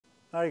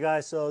Alright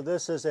guys, so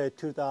this is a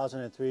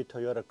 2003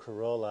 Toyota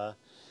Corolla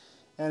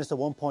and it's the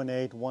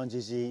 1.8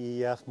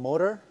 1GZ EF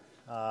motor.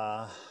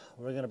 We're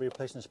going to be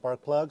replacing the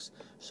spark plugs.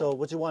 So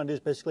what you want to do is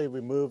basically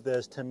remove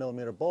this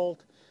 10mm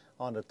bolt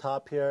on the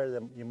top here.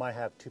 Then you might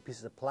have two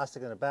pieces of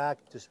plastic in the back.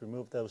 Just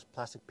remove those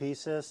plastic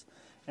pieces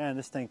and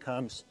this thing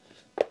comes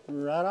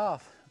right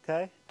off.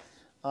 Okay.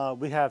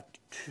 We have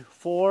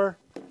four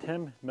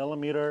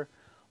 10mm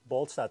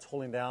bolts that's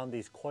holding down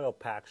these coil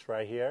packs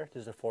right here.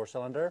 This is a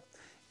 4-cylinder.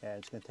 And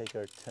it's going to take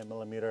your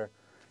 10mm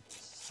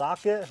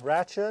socket,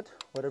 ratchet,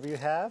 whatever you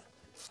have.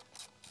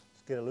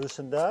 Let's get it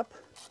loosened up.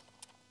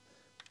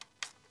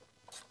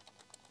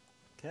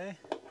 Okay.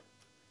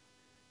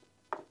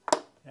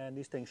 And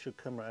these things should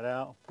come right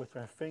out with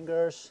our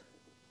fingers.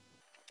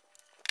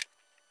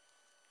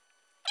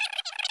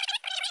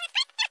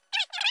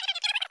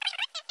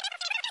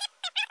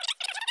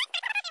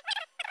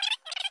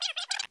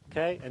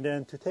 Okay, and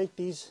then to take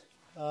these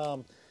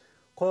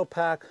coil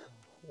pack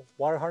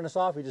wire harness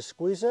off, you just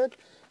squeeze it,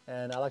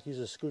 and I like to use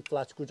a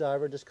flat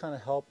screwdriver, just kind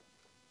of help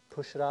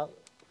push it out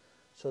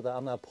so that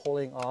I'm not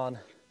pulling on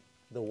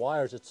the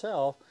wires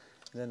itself,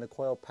 and then the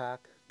coil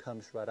pack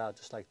comes right out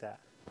just like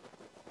that.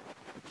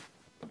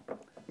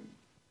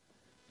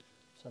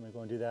 So I'm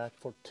going to do that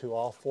to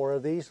all four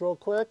of these real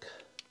quick.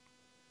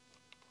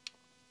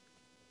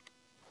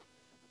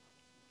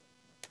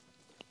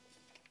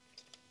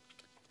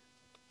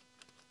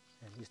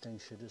 And these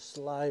things should just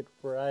slide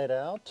right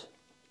out.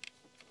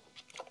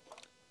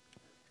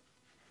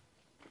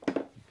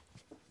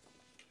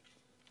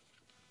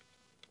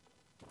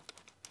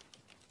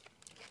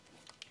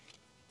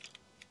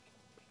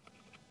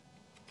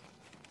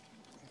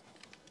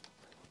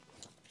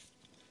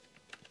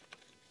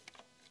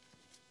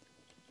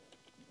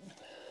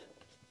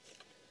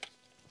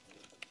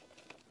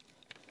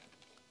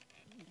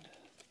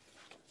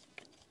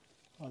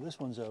 Oh,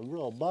 this one's a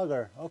real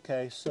bugger.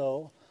 Okay,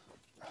 so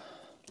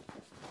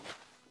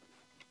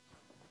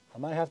I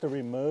might have to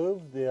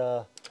remove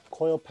the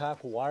coil pack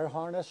wire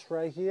harness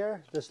right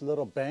here, this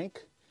little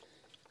bank,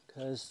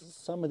 because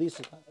some of these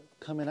are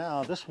coming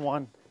out. This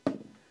one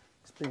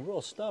is being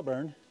real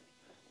stubborn,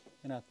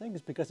 and I think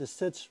it's because it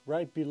sits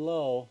right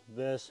below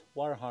this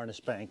wire harness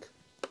bank.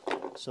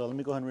 So let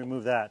me go ahead and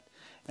remove that.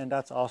 And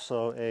that's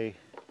also a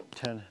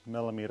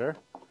 10mm.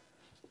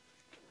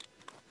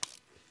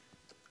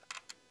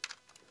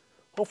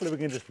 Hopefully we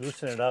can just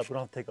loosen it up. We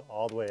don't have to take it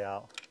all the way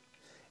out.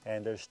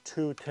 And there's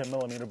two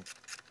 10mm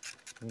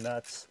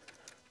nuts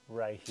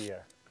right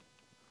here.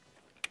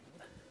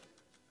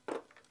 So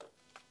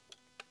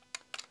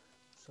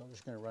I'm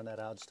just going to run that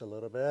out just a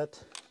little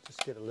bit.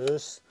 Just get it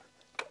loose.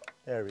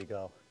 There we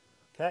go.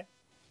 Okay.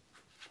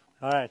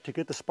 All right, to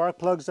get the spark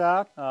plugs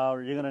out,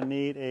 you're going to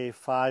need a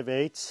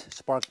 5/8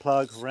 spark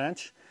plug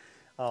wrench.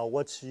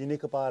 What's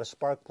unique about a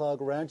spark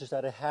plug wrench is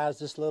that it has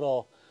this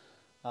little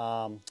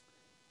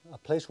a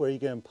place where you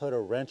can put a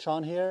wrench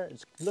on here.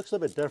 It looks a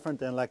little bit different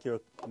than like your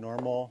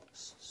normal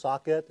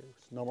socket.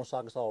 Normal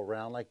socket's all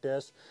round like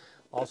this.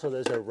 Also,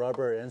 there's a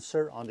rubber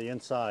insert on the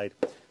inside.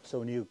 So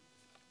when you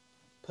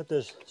put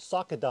this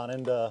socket down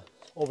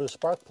over the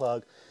spark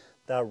plug,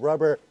 that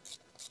rubber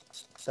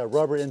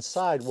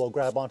inside will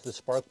grab onto the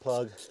spark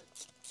plug,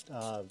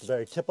 the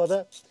very tip of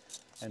it,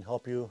 and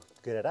help you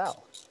get it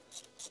out.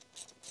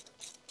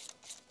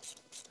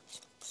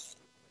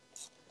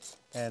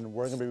 And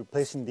we're going to be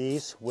replacing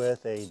these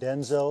with a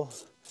DENSO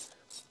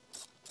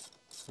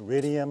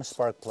Iridium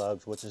spark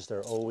plugs, which is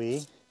their OE.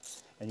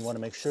 And you want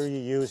to make sure you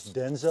use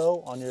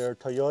DENSO on your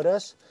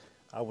Toyotas.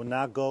 I would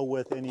not go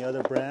with any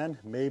other brand,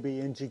 maybe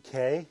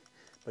NGK,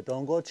 but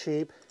don't go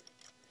cheap.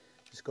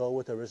 Just go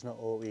with the original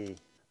OE.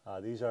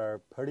 These are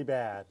pretty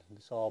bad.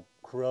 It's all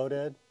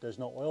corroded. There's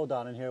no oil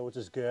down in here, which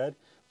is good,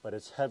 but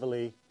it's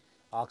heavily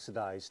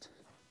oxidized.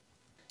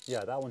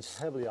 Yeah, that one's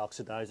heavily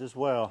oxidized as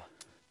well.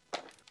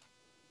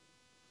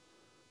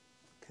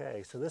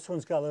 Okay, so this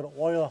one's got a little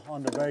oil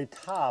on the very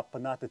top,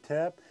 but not the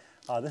tip.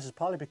 This is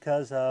probably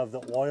because of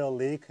the oil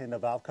leak in the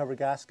valve cover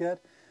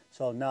gasket.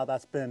 So now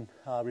that's been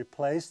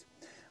replaced.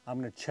 I'm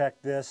going to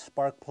check this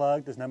spark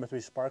plug, this number 3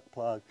 spark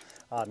plug,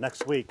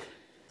 next week.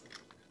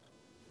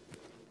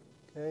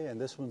 Okay,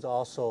 and this one's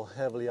also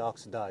heavily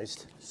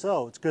oxidized.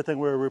 So it's a good thing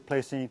we're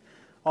replacing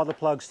all the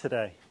plugs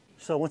today.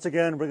 So once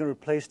again, we're going to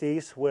replace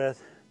these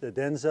with the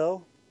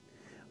DENSO.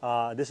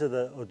 This is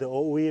the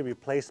OE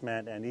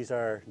replacement, and these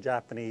are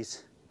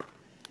Japanese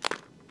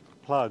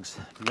plugs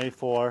made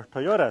for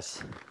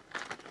Toyotas.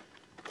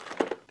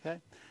 Okay,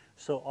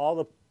 so all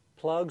the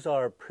plugs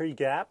are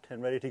pre-gapped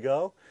and ready to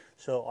go.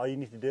 So all you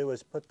need to do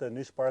is put the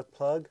new spark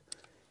plug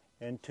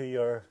into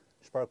your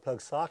spark plug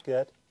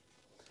socket.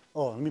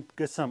 Oh, let me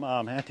get some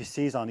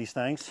anti-seize on these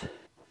things.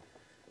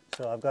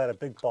 So I've got a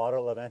big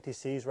bottle of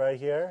anti-seize right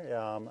here.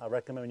 I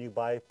recommend when you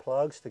buy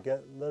plugs to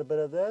get a little bit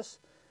of this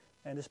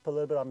and just put a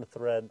little bit on the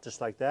thread just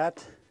like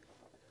that.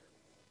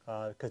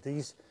 Because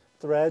these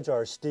threads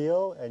are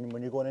steel, and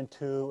when you're going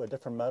into a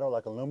different metal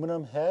like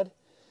aluminum head,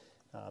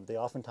 they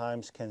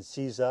oftentimes can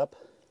seize up.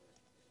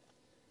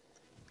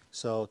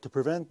 So to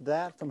prevent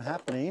that from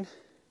happening,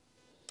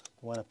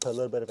 you want to put a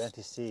little bit of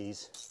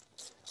anti-seize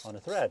on the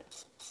thread.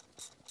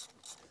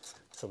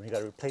 So when you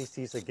got to replace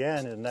these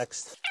again in the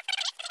next,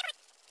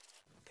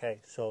 okay,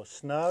 so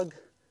snug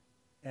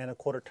and a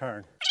quarter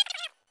turn.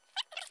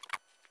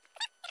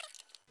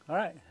 All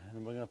right,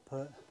 and we're going to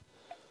put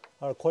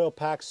our coil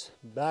packs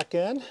back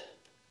in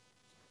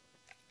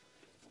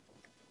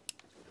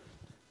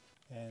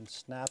and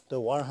snap the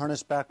wire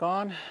harness back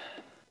on,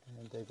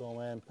 and they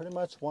go in pretty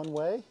much one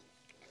way,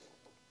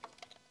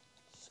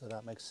 so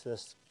that makes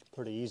this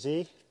pretty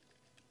easy.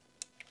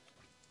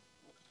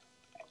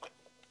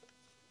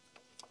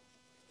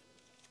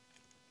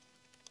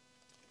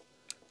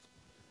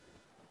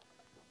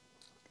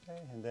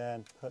 Okay, and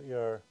then put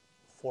your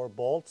 4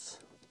 bolts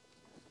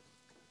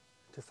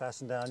to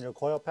fasten down your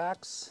coil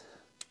packs.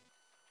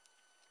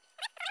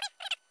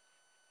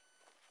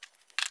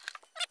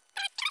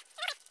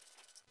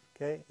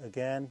 Okay,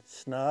 again,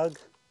 snug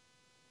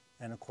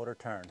and a quarter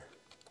turn.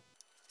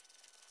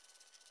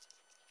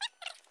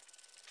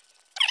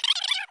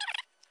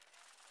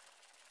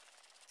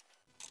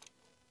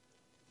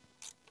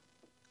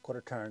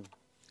 Quarter turn.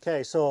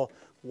 Okay, so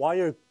while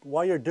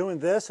you're doing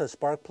this as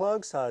spark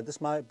plugs, this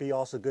might be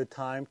also a good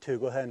time to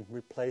go ahead and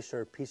replace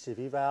your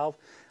PCV valve.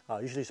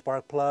 Usually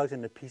spark plugs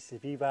and the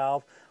PCV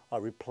valve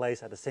are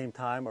replaced at the same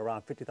time,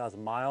 around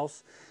 50,000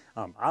 miles.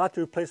 I like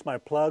to replace my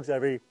plugs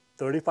every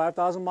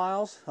 35,000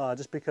 miles,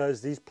 just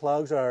because these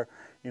plugs are,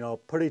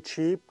 pretty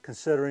cheap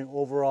considering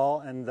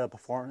overall and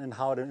and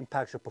how it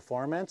impacts your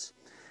performance.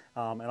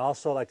 And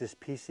also, like this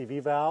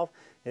PCV valve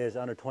is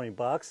under 20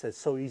 bucks. It's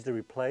so easy to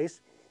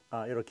replace.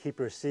 It'll keep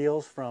your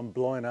seals from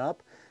blowing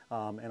up,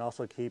 and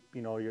also keep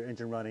your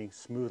engine running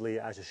smoothly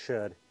as it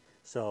should.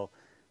 So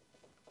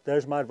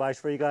there's my advice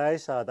for you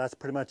guys. That's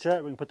pretty much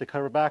it. We can put the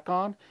cover back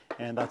on,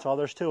 and that's all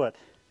there's to it.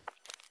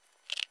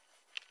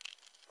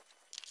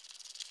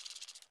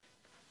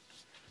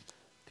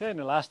 Okay, and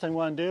the last thing we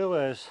want to do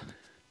is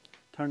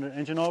turn the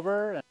engine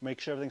over and make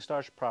sure everything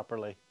starts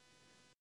properly.